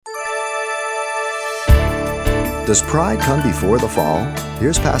Does pride come before the fall?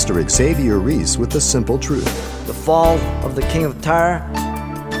 Here's Pastor Xavier Reese with the simple truth. The fall of the king of Tyre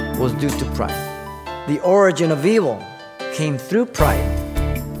was due to pride. The origin of evil came through pride,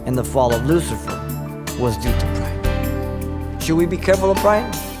 and the fall of Lucifer was due to pride. Should we be careful of pride?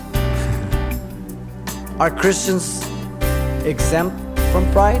 Are Christians exempt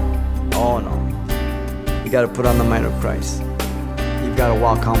from pride? Oh no. You got to put on the mind of Christ. You've got to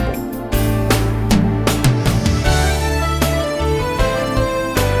walk humble.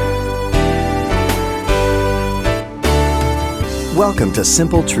 Welcome to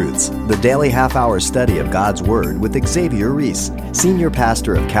Simple Truths, the daily half-hour study of God's Word with Xavier Reese, Senior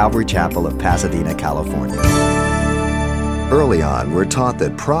Pastor of Calvary Chapel of Pasadena, California. Early on, we're taught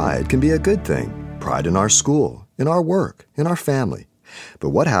that pride can be a good thing. Pride in our school, in our work, in our family. But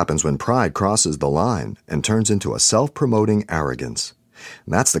what happens when pride crosses the line and turns into a self-promoting arrogance?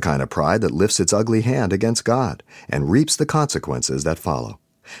 And that's the kind of pride that lifts its ugly hand against God and reaps the consequences that follow.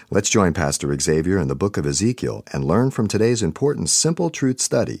 Let's join Pastor Xavier in the book of Ezekiel and learn from today's important simple truth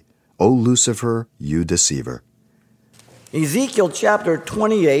study, O Lucifer, you deceiver. Ezekiel chapter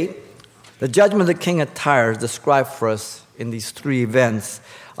 28, the judgment of the king of Tyre is described for us in these three events.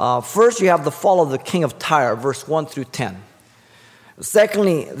 First, you have the fall of the king of Tyre, verse 1 through 10.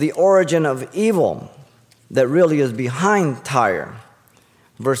 Secondly, the origin of evil that really is behind Tyre,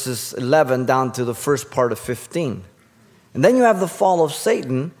 verses 11 down to the first part of 15. And then you have the fall of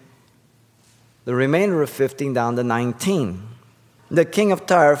Satan, the remainder of 15 down to 19. The king of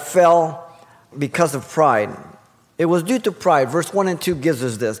Tyre fell because of pride. It was due to pride. Verse 1 and 2 gives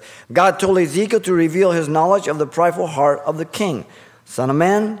us this. God told Ezekiel to reveal his knowledge of the prideful heart of the king. Son of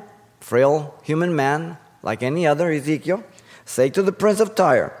man, frail human man, like any other, Ezekiel, say to the prince of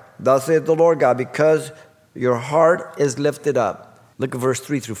Tyre, thus saith the Lord God, because your heart is lifted up. Look at verse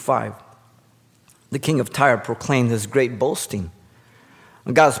 3 through 5. The king of Tyre proclaimed his great boasting.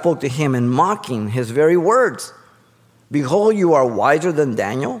 And God spoke to him in mocking his very words. Behold, you are wiser than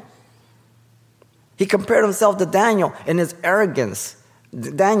Daniel. He compared himself to Daniel in his arrogance.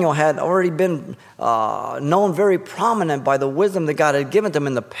 Daniel had already been known very prominent by the wisdom that God had given him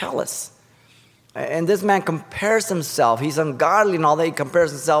in the palace. And this man compares himself. He's ungodly and all that. He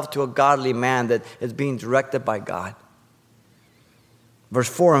compares himself to a godly man that is being directed by God. Verse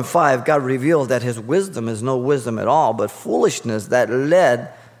 4 and 5, God reveals that his wisdom is no wisdom at all, but foolishness that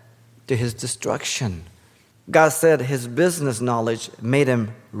led to his destruction. God said his business knowledge made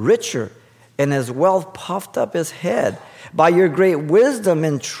him richer, and his wealth puffed up his head. By your great wisdom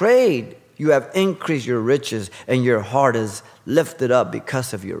in trade, you have increased your riches, and your heart is lifted up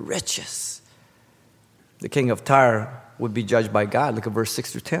because of your riches. The king of Tyre would be judged by God. Look at verse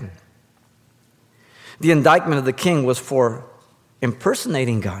 6 through 10. The indictment of the king was for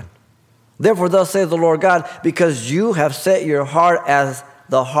impersonating God. Therefore, thus saith the Lord God, because you have set your heart as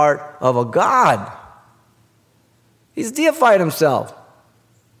the heart of a god. He's deified himself.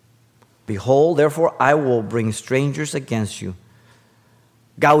 Behold, therefore, I will bring strangers against you.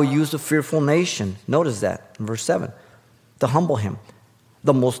 God will use the fearful nation. Notice that in verse 7. To humble him,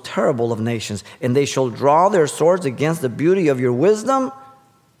 the most terrible of nations. And they shall draw their swords against the beauty of your wisdom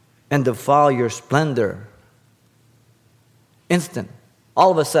and defile your splendor. Instant. All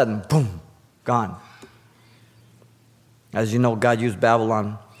of a sudden, boom, gone. As you know, God used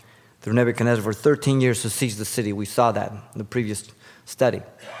Babylon through Nebuchadnezzar for 13 years to siege the city. We saw that in the previous study.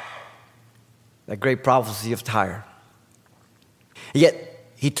 That great prophecy of Tyre.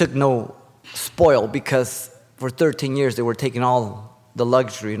 Yet, he took no spoil because for 13 years they were taking all the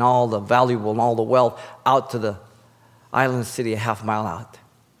luxury and all the valuable and all the wealth out to the island city a half mile out.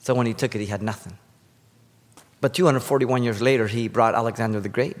 So when he took it, he had nothing. But 241 years later, he brought Alexander the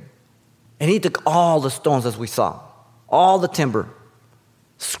Great. And he took all the stones, as we saw, all the timber,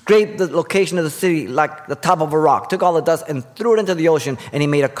 scraped the location of the city like the top of a rock, took all the dust and threw it into the ocean, and he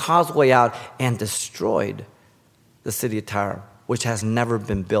made a causeway out and destroyed the city of Tyre, which has never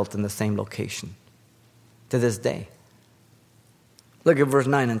been built in the same location to this day. Look at verse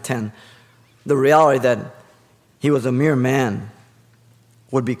 9 and 10. The reality that he was a mere man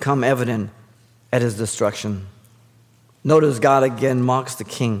would become evident at his destruction. Notice God again mocks the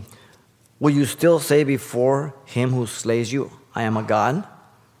king. Will you still say before him who slays you, I am a god?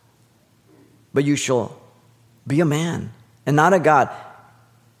 But you shall be a man and not a god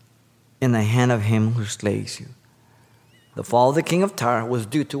in the hand of him who slays you. The fall of the king of Tyre was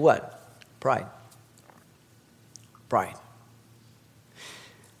due to what? Pride. Pride.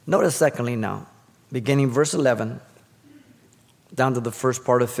 Notice secondly now, beginning verse 11, down to the first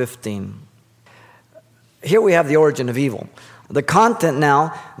part of 15. Here we have the origin of evil. The content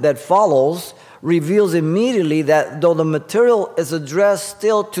now that follows reveals immediately that though the material is addressed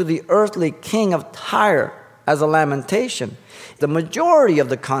still to the earthly king of Tyre as a lamentation, the majority of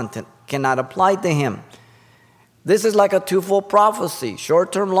the content cannot apply to him. This is like a twofold prophecy,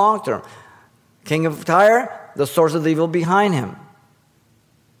 short-term, long-term. King of Tyre, the source of the evil behind him.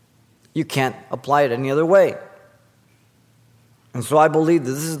 You can't apply it any other way. And so I believe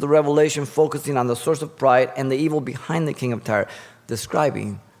that this is the revelation focusing on the source of pride and the evil behind the king of Tyre,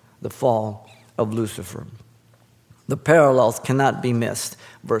 describing the fall of Lucifer. The parallels cannot be missed.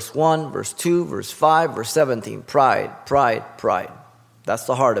 Verse 1, verse 2, verse 5, verse 17. Pride, pride, pride. That's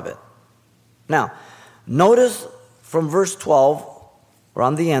the heart of it. Now, notice from verse 12, or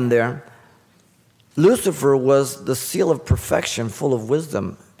on the end there, Lucifer was the seal of perfection, full of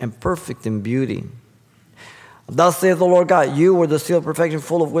wisdom and perfect in beauty. Thus saith the Lord God, you were the seal of perfection,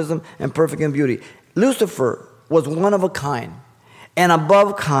 full of wisdom and perfect in beauty. Lucifer was one of a kind, and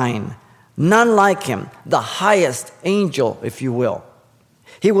above kind, none like him, the highest angel, if you will.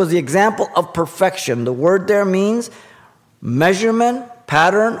 He was the example of perfection. The word there means measurement,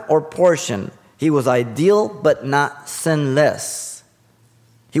 pattern, or portion. He was ideal, but not sinless.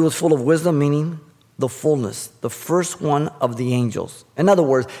 He was full of wisdom, meaning the fullness, the first one of the angels. In other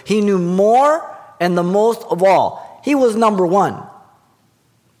words, he knew more and the most of all. He was number one.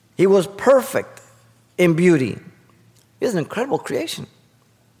 He was perfect in beauty. It's an incredible creation.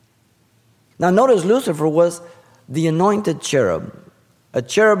 Now notice Lucifer was the anointed cherub. A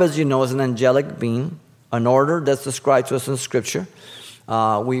cherub, as you know, is an angelic being, an order that's described to us in Scripture.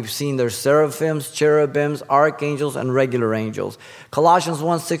 We've seen there's seraphims, cherubims, archangels, and regular angels. Colossians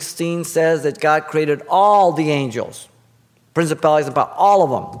 1:16 says that God created all the angels, principalities and powers, all of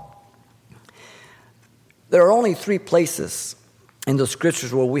them. There are only 3 places in the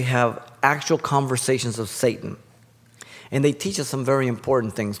Scriptures where we have actual conversations of Satan. And they teach us some very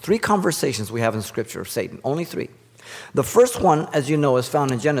important things. 3 conversations we have in Scripture of Satan, only 3. The first one, as you know, is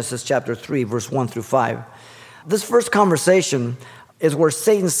found in Genesis chapter 3, verse 1 through 5. This first conversation is where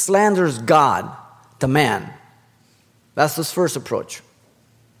Satan slanders God to man. That's his first approach.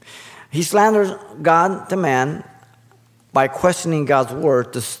 He slanders God to man by questioning God's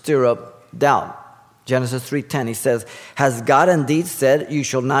word to stir up doubt. Genesis 3:10, he says, has God indeed said, you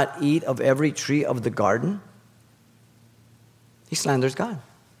shall not eat of every tree of the garden? He slanders God.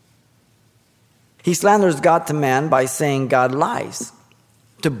 He slanders God to man by saying God lies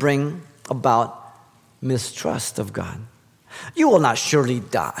to bring about mistrust of God. You will not surely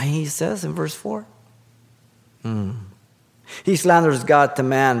die, he says in verse 4. He slanders God to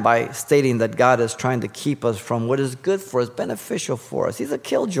man by stating that God is trying to keep us from what is good for us, beneficial for us. He's a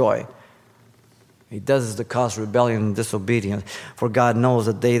killjoy. He does this to cause rebellion and disobedience. For God knows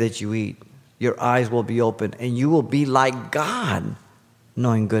the day that you eat, your eyes will be open, and you will be like God,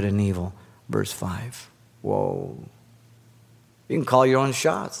 knowing good and evil. Verse 5. Whoa. You can call your own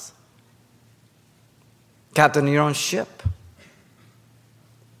shots. Captain of your own ship.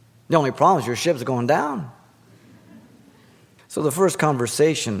 The only problem is your ship's going down. So the first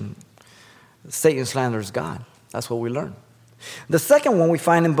conversation, Satan slanders God. That's what we learn. The second one we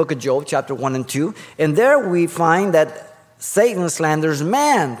find in the book of Job, chapter 1 and 2. And there we find that Satan slanders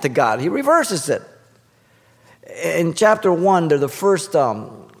man to God. He reverses it. In chapter 1, they're the first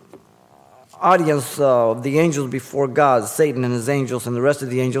audience of the angels before God, Satan and his angels and the rest of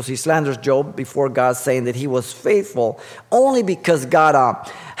the angels. He slanders Job before God, saying that he was faithful only because God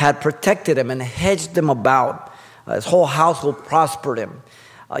had protected him and hedged him about. His whole household prospered him.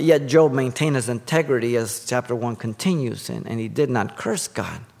 Yet Job maintained his integrity as chapter 1 continues, and he did not curse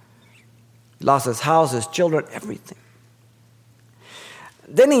God. He lost his house, his children, everything.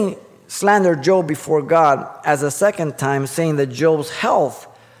 Then he slandered Job before God as a second time, saying that Job's health,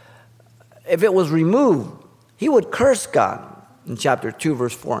 if it was removed, he would curse God in chapter 2,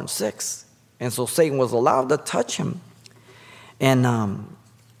 verse 4 and 6. And so Satan was allowed to touch him. And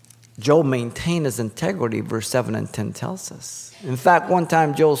Job maintained his integrity, verse 7 and 10 tells us. In fact, one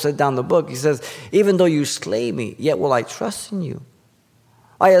time Job said down the book, he says, even though you slay me, yet will I trust in you.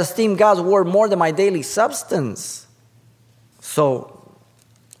 I esteem God's word more than my daily substance. So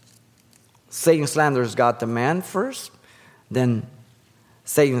Satan slanders God to man first. Then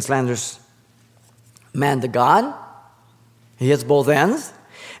Satan slanders man to God. He hits both ends.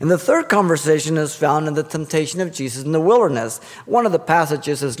 And the third conversation is found in the temptation of Jesus in the wilderness. One of the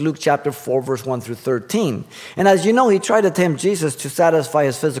passages is Luke chapter 4, verse 1 through 13. And as you know, he tried to tempt Jesus to satisfy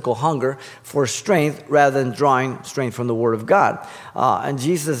his physical hunger for strength rather than drawing strength from the Word of God. And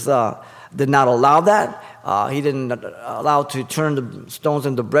Jesus did not allow that. He didn't allow to turn the stones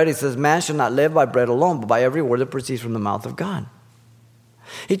into bread. He says, man shall not live by bread alone, but by every word that proceeds from the mouth of God.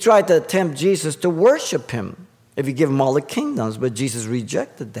 He tried to tempt Jesus to worship him if he gave him all the kingdoms, but Jesus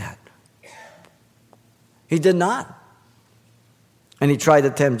rejected that. He did not. And he tried to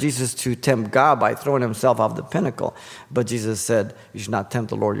tempt Jesus to tempt God by throwing himself off the pinnacle. But Jesus said, you should not tempt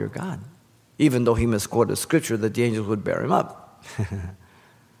the Lord your God. Even though he misquoted scripture that the angels would bear him up.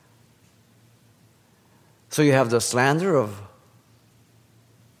 So you have the slander of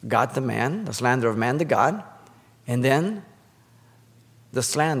God to man, the slander of man to God, and then the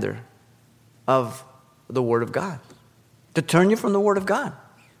slander of the Word of God. To turn you from the Word of God.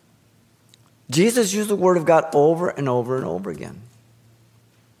 Jesus used the Word of God over and over and over again.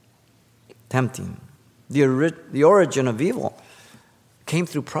 Tempting. The origin of evil came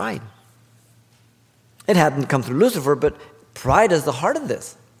through pride. It hadn't come through Lucifer, but pride is the heart of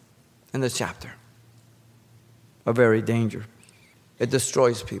this in this chapter. A very danger. It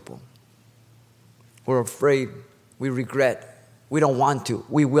destroys people. We're afraid. We regret. We don't want to.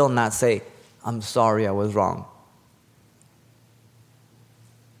 We will not say, I'm sorry I was wrong.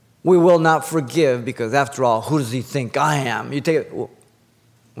 We will not forgive because after all, who does he think I am? You take it. Well,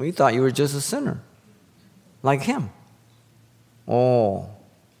 you thought you were just a sinner. Like him. Oh.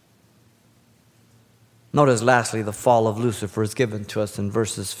 Notice lastly, the fall of Lucifer is given to us in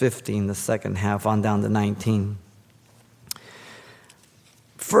verses 15, the second half, on down to 19.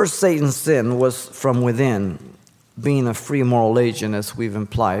 First, Satan's sin was from within, being a free moral agent, as we've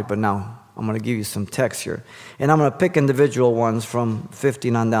implied. But now I'm going to give you some text here. And I'm going to pick individual ones from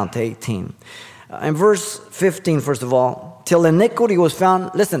 15 on down to 18. In verse 15, first of all, till iniquity was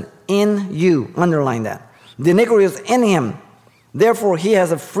found, listen, in you. Underline that. The iniquity was in him. Therefore, he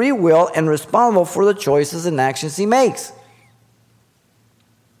has a free will and responsible for the choices and actions he makes.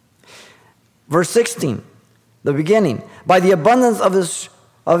 Verse 16, the beginning. By the abundance of his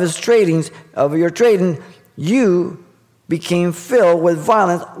tradings, of your trading, you became filled with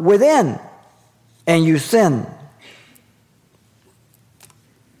violence within, and you sinned.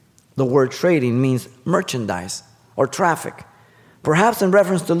 The word trading means merchandise or traffic. Perhaps in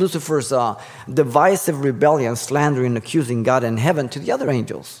reference to Lucifer's divisive rebellion, slandering, accusing God in heaven to the other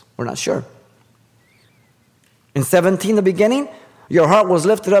angels. We're not sure. In 17, the beginning, your heart was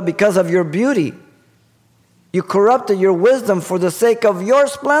lifted up because of your beauty. You corrupted your wisdom for the sake of your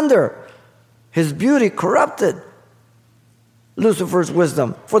splendor. His beauty corrupted Lucifer's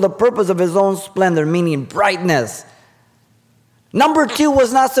wisdom for the purpose of his own splendor, meaning brightness. Number 2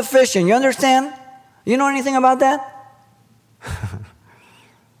 was not sufficient. You understand? You know anything about that?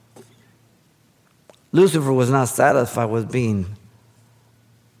 Lucifer was not satisfied with being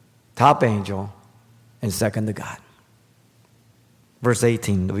top angel and second to God. Verse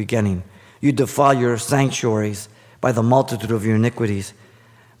 18, the beginning. You defile your sanctuaries by the multitude of your iniquities,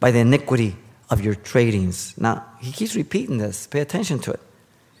 by the iniquity of your tradings. Now, he keeps repeating this. Pay attention to it.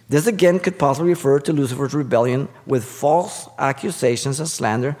 This again could possibly refer to Lucifer's rebellion with false accusations and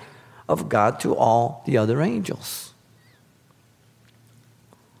slander of God to all the other angels.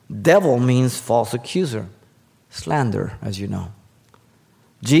 Devil means false accuser, slander, as you know.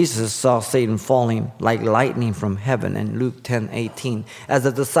 Jesus saw Satan falling like lightning from heaven in Luke 10:18. As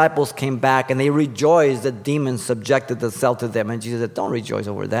the disciples came back and they rejoiced that demons subjected themselves to them. And Jesus said, don't rejoice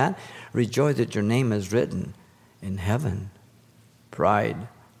over that. Rejoice that your name is written in heaven. Pride.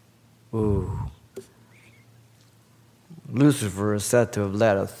 Ooh. Lucifer is said to have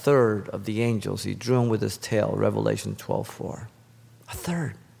led a third of the angels. He drew them with his tail, Revelation 12:4. A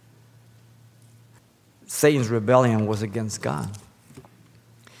third. Satan's rebellion was against God.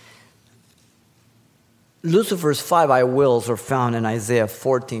 Lucifer's 5 I wills are found in Isaiah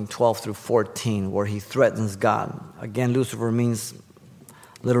 14:12 through 14, where he threatens God. Again, Lucifer means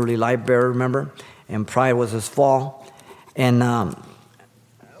literally light bearer, remember? And pride was his fall. And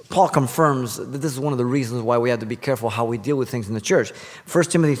Paul confirms that this is one of the reasons why we have to be careful how we deal with things in the church. 1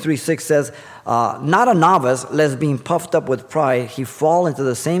 Timothy 3:6 says, not a novice, lest being puffed up with pride, he fall into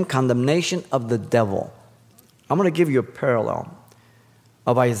the same condemnation of the devil. I'm going to give you a parallel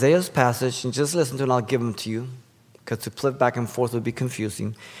of Isaiah's passage, and just listen to it, and I'll give them to you, because to flip back and forth would be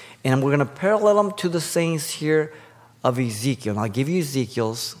confusing. And we're going to parallel them to the sayings here of Ezekiel. And I'll give you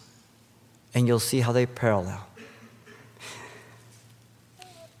Ezekiel's, and you'll see how they parallel.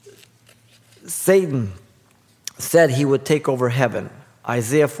 Satan said he would take over heaven.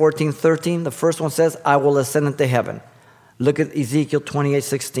 Isaiah 14:13, the first one says, I will ascend into heaven. Look at Ezekiel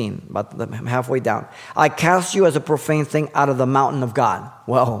 28:16, about halfway down. I cast you as a profane thing out of the mountain of God.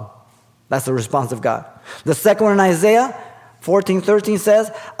 Well, that's the response of God. The second one in Isaiah 14:13 says,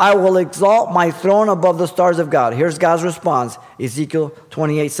 I will exalt my throne above the stars of God. Here's God's response. Ezekiel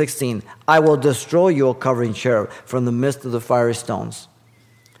 28:16. I will destroy you, O covering cherub, from the midst of the fiery stones.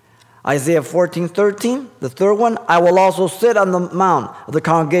 Isaiah 14:13, the third one, I will also sit on the mount of the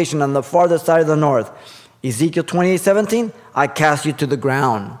congregation on the farthest side of the north. Ezekiel 28:17, I cast you to the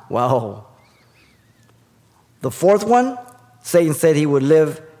ground. Wow. The fourth one, Satan said he would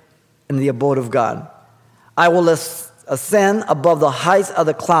live in the abode of God. I will ascend above the heights of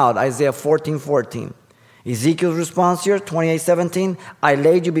the cloud, Isaiah 14:14. Ezekiel's response here, 28:17, I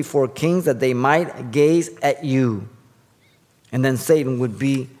laid you before kings that they might gaze at you. And then Satan would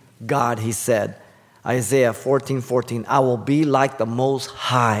be God, he said. Isaiah 14:14, I will be like the Most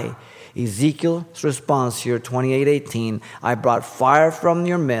High. Ezekiel's response here, 28:18, I brought fire from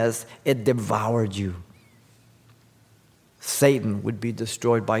your midst, it devoured you. Satan would be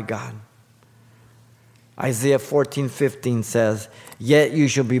destroyed by God. Isaiah 14:15 says, yet you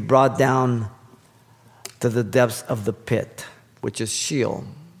shall be brought down to the depths of the pit, which is Sheol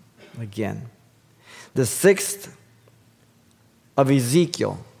again. The sixth of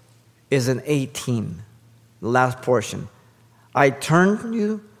Ezekiel is in 18, the last portion. I turned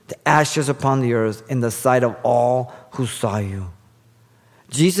you to ashes upon the earth in the sight of all who saw you.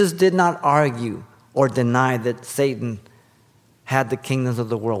 Jesus did not argue or deny that Satan had the kingdoms of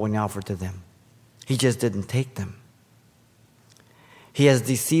the world when he offered to them. He just didn't take them. He has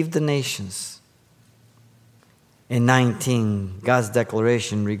deceived the nations. In 19, God's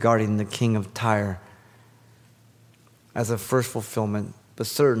declaration regarding the king of Tyre as a first fulfillment, but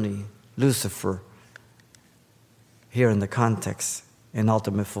certainly Lucifer here in the context in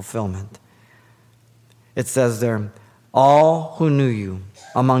ultimate fulfillment. It says there, all who knew you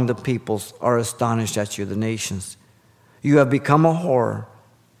among the peoples are astonished at you, the nations. You have become a horror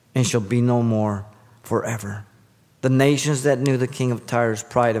and shall be no more forever. The nations that knew the king of Tyre's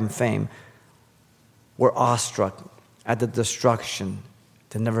pride and fame were awestruck at the destruction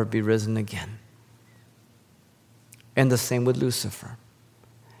to never be risen again. And the same with Lucifer.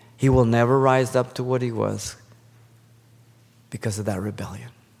 He will never rise up to what he was because of that rebellion.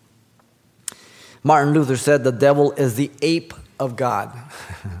 Martin Luther said the devil is the ape of God.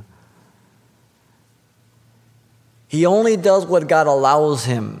 He only does what God allows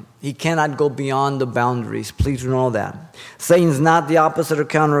him. He cannot go beyond the boundaries. Please know that. Satan's not the opposite or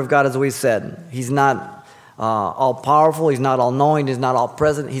counter of God, as we said. He's not all-powerful. He's not all-knowing. He's not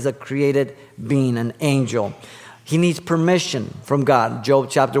all-present. He's a created being, an angel. He needs permission from God. Job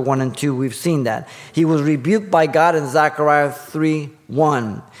chapter 1 and 2, we've seen that. He was rebuked by God in Zechariah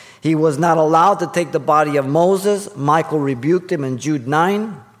 3:1. He was not allowed to take the body of Moses. Michael rebuked him in Jude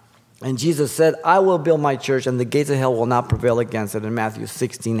 9. And Jesus said, I will build my church and the gates of hell will not prevail against it in Matthew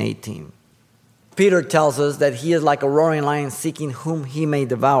 16:18. Peter tells us that he is like a roaring lion seeking whom he may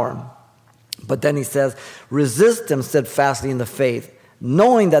devour. But then he says, resist him steadfastly in the faith,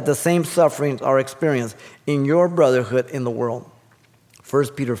 knowing that the same sufferings are experienced in your brotherhood in the world.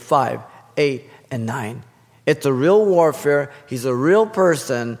 1 Peter 5:8 and 9. It's a real warfare. He's a real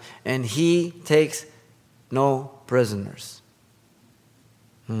person, and he takes no prisoners.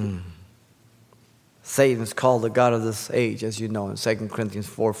 Satan is called the god of this age, as you know, in 2 Corinthians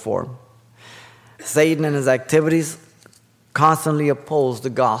 4:4. Satan and his activities constantly oppose the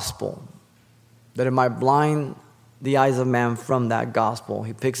gospel, that it might blind the eyes of man from that gospel.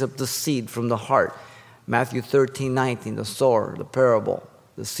 He picks up the seed from the heart. Matthew 13:19, the sower, the parable,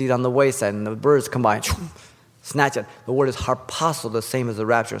 the seed on the wayside, and the birds come by and snatch it. The word is harpazo, the same as the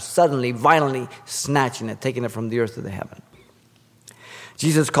rapture. Suddenly, violently snatching it, taking it from the earth to the heaven.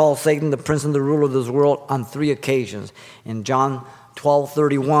 Jesus called Satan the prince and the ruler of this world on 3 occasions. In John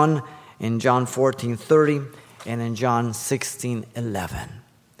 12:31, in John 14:30, and in John 16:11.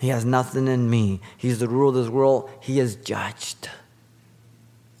 He has nothing in me. He's the ruler of this world. He is judged.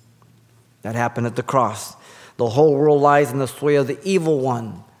 That happened at the cross. The whole world lies in the sway of the evil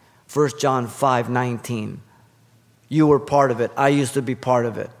one. 1 John 5:19. You were part of it. I used to be part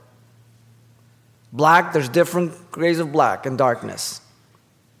of it. Black, there's different grades of black and darkness.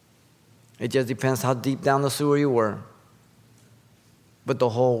 It just depends how deep down the sewer you were. But the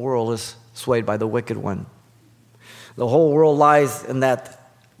whole world is swayed by the wicked one. The whole world lies in that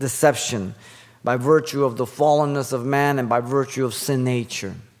deception by virtue of the fallenness of man and by virtue of sin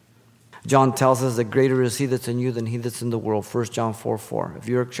nature. John tells us that greater is he that's in you than he that's in the world. 1 John 4:4. If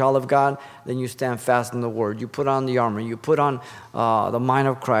you're a child of God, then you stand fast in the word. You put on the armor. You put on the mind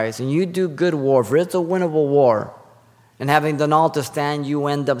of Christ. And you do good warfare. It's a winnable war. And having done all to stand, you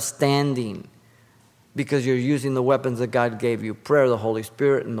end up standing. Because you're using the weapons that God gave you. Prayer, the Holy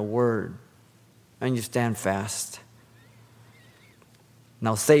Spirit, and the word. And you stand fast.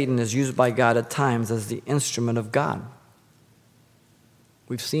 Now Satan is used by God at times as the instrument of God.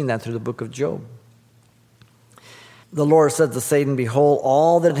 We've seen that through the book of Job. The Lord said to Satan, behold,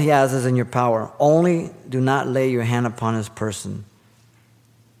 all that he has is in your power. Only do not lay your hand upon his person.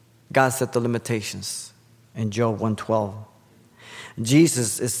 God set the limitations in Job 1:12.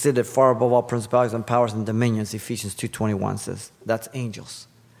 Jesus is seated far above all principalities and powers and dominions, Ephesians 2:21 says. That's angels.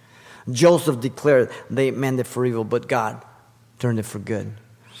 Joseph declared they meant it for evil, but God turned it for good.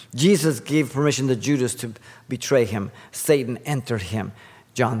 Jesus gave permission to Judas to betray him. Satan entered him,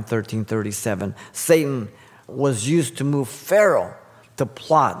 John 13:37. Satan was used to move Pharaoh to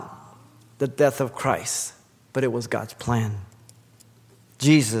plot the death of Christ, but it was God's plan.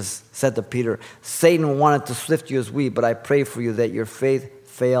 Jesus said to Peter, Satan wanted to sift you as wheat, but I pray for you that your faith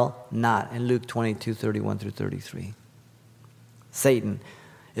fail not, in Luke 22:31-33. Satan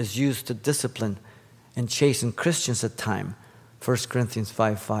is used to discipline and chasten Christians at times, 1 Corinthians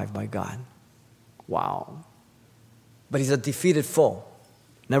 5:5 by God. Wow. But he's a defeated foe.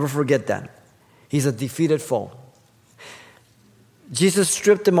 Never forget that. He's a defeated foe. Jesus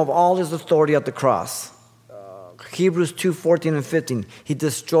stripped him of all his authority at the cross. Hebrews 2:14 and 15. He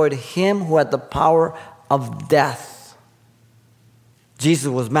destroyed him who had the power of death. Jesus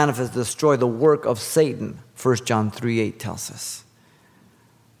was manifest to destroy the work of Satan, 1 John 3:8 tells us.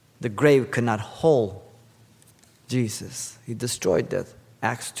 The grave could not hold Jesus. He destroyed death,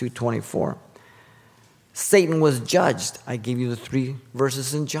 Acts 2:24. Satan was judged. I gave you the 3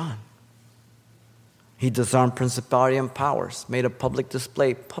 verses in John. He disarmed principality and powers, made a public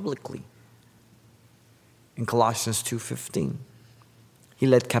display publicly in Colossians 2:15. He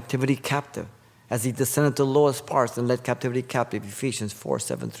led captivity captive as he descended to the lowest parts and led captivity captive, Ephesians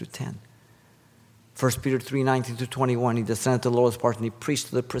 4:7-10. 1 Peter 3:19-21, he descended to the lowest parts and he preached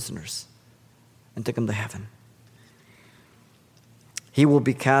to the prisoners and took them to heaven. He will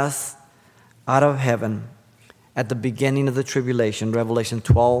be cast out of heaven at the beginning of the tribulation, Revelation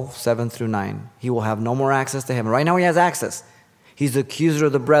 12:7-9. He will have no more access to heaven. Right now he has access. He's the accuser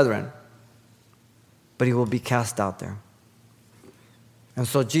of the brethren. But he will be cast out there. And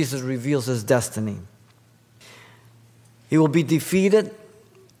so Jesus reveals his destiny. He will be defeated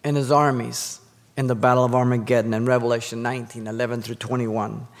in his armies in the battle of Armageddon in Revelation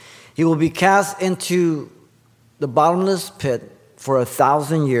 19:11-21. He will be cast into the bottomless pit for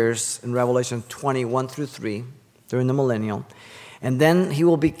 1,000 years in Revelation 21-3 during the millennium. And then he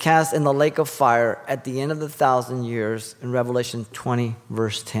will be cast in the lake of fire at the end of the 1,000 years in Revelation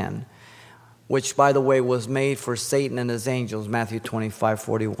 20:10, which, by the way, was made for Satan and his angels, Matthew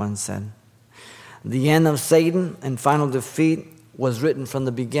 25:41 said. The end of Satan and final defeat was written from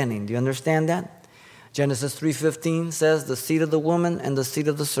the beginning. Do you understand that? Genesis 3:15 says, the seed of the woman and the seed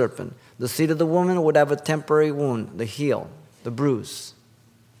of the serpent. The seed of the woman would have a temporary wound, the heel, the bruise.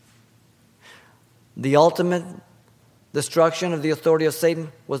 The ultimate destruction of the authority of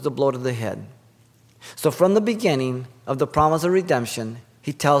Satan was the blow to the head. So from the beginning of the promise of redemption,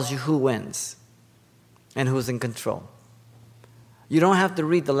 he tells you who wins and who's in control. You don't have to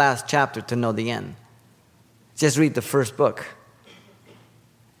read the last chapter to know the end. Just read the first book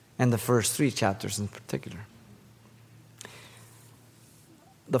and the first 3 chapters in particular.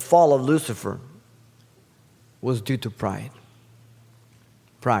 The fall of Lucifer was due to pride.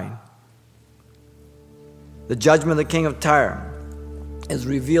 Pride. The judgment of the king of Tyre is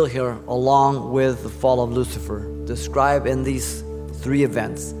revealed here along with the fall of Lucifer, described in these 3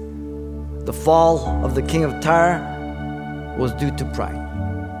 events. The fall of the king of Tyre was due to pride.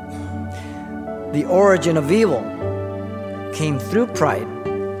 The origin of evil came through pride,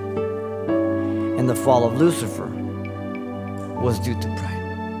 and the fall of Lucifer was due to pride.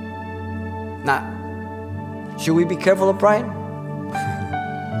 Now, should we be careful of pride?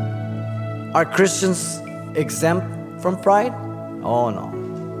 Are Christians exempt from pride? Oh no.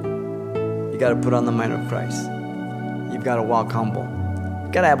 You got to put on the mind of Christ. You've got to walk humble.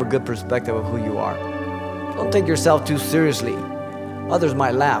 You got to have a good perspective of who you are. Don't take yourself too seriously. Others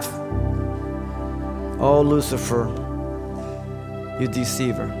might laugh. Oh, Lucifer, you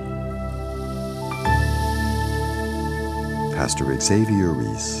deceiver. Pastor Xavier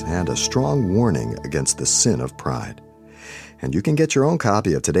Reese, and a strong warning against the sin of pride. And you can get your own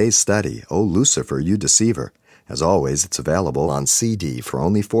copy of today's study, Oh, Lucifer, You Deceiver. As always, it's available on CD for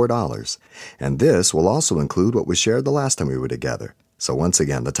only $4. And this will also include what was shared the last time we were together. So once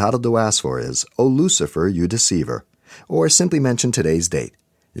again, the title to ask for is, Oh, Lucifer, You Deceiver. Or simply mention today's date.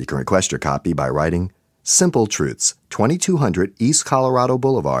 You can request your copy by writing Simple Truths, 2200 East Colorado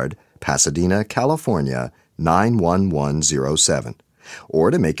Boulevard, Pasadena, California, 91107.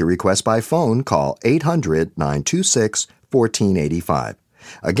 Or to make your request by phone, call 800-926-1485.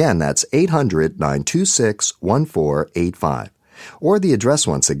 Again, that's 800-926-1485. Or the address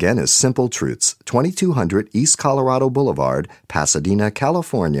once again is Simple Truths, 2200 East Colorado Boulevard, Pasadena,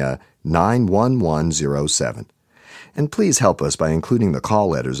 California, 91107. And please help us by including the call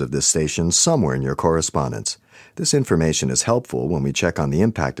letters of this station somewhere in your correspondence. This information is helpful when we check on the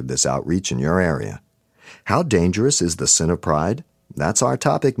impact of this outreach in your area. How dangerous is the sin of pride? That's our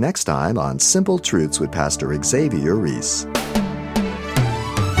topic next time on Simple Truths with Pastor Xavier Reese.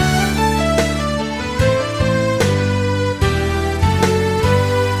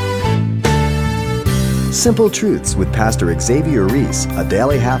 Simple Truths with Pastor Xavier Reese, a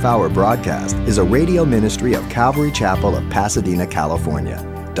daily half-hour broadcast, is a radio ministry of Calvary Chapel of Pasadena, California.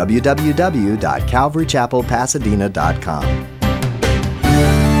 www.calvarychapelpasadena.com.